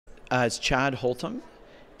It's Chad Holtum,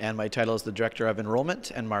 and my title is the Director of Enrollment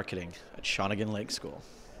and Marketing at Shawnigan Lake School.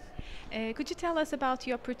 Could you tell us about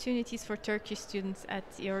the opportunities for Turkish students at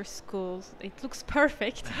your school? It looks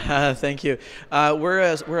perfect. Thank you. We're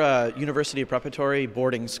a university preparatory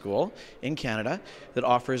boarding school in Canada that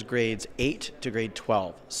offers grades 8 to grade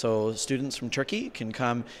 12. So students from Turkey can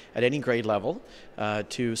come at any grade level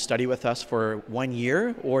to study with us for 1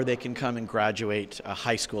 year, or they can come and graduate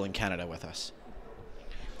high school in Canada with us.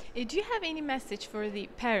 Do you have any message for the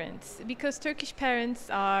parents? Because Turkish parents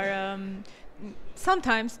are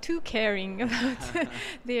sometimes too caring about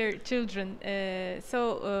their children.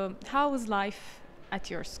 How is life at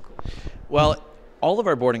your school? Well, all of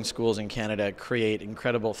our boarding schools in Canada create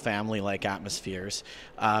incredible family-like atmospheres.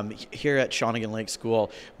 Here at Shawnigan Lake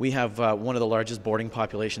School, we have one of the largest boarding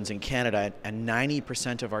populations in Canada, and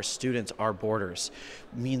 90% of our students are boarders,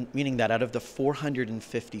 meaning that out of the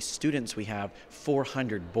 450 students we have,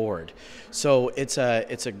 400 board. So it's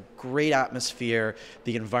a great atmosphere.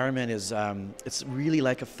 The environment is it's really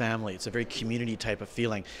like a family. It's a very community type of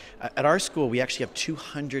feeling. At our school, we actually have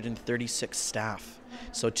 236 staff.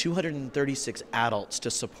 So 236 adults to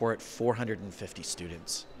support 450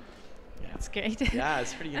 students. Yeah. That's great. Yeah,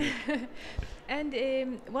 it's pretty unique.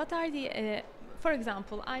 And what are the, for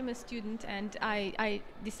example, I'm a student and I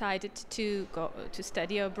decided to go to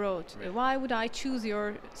study abroad. Right. Why would I choose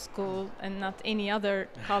your school and not any other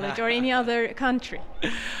college or any other country?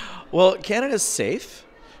 Well, Canada's safe.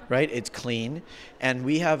 Right, it's clean, and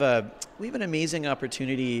we have an amazing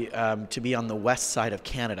opportunity to be on the west side of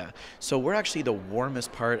Canada. So we're actually the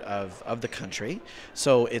warmest part of the country.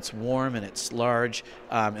 So it's warm and it's large,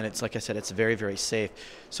 and it's, like I said, it's very, very safe.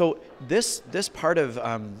 So this part of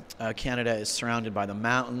Canada is surrounded by the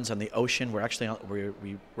mountains and the ocean. We're actually we're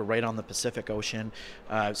right on the Pacific Ocean.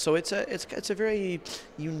 So it's a very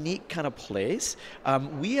unique kind of place.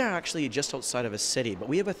 We are actually just outside of a city, but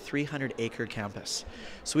we have a 300-acre campus.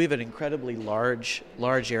 So we have an incredibly large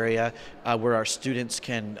area where our students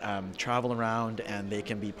can travel around, and they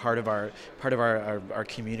can be part of our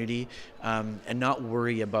community, and not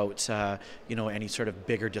worry about any sort of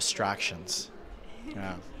bigger distractions.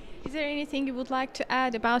 Yeah. Is there anything you would like to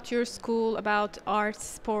add about your school, about arts,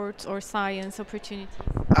 sports, or science opportunities?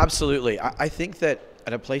 Absolutely. I think that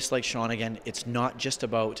at a place like Shawnigan, it's not just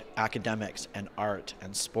about academics and art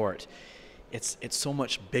and sport. It's so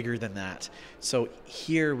much bigger than that. So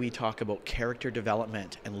here we talk about character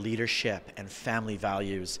development and leadership and family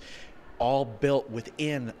values, all built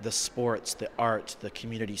within the sports, the art, the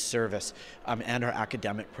community service, and our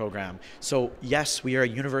academic program. So yes, we are a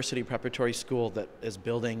university preparatory school that is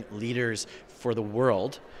building leaders for the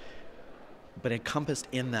world, but encompassed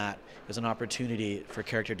in that is an opportunity for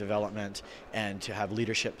character development and to have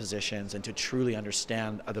leadership positions and to truly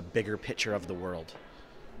understand the bigger picture of the world.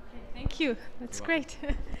 Thank you. That's great.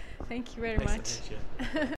 Thank you very much.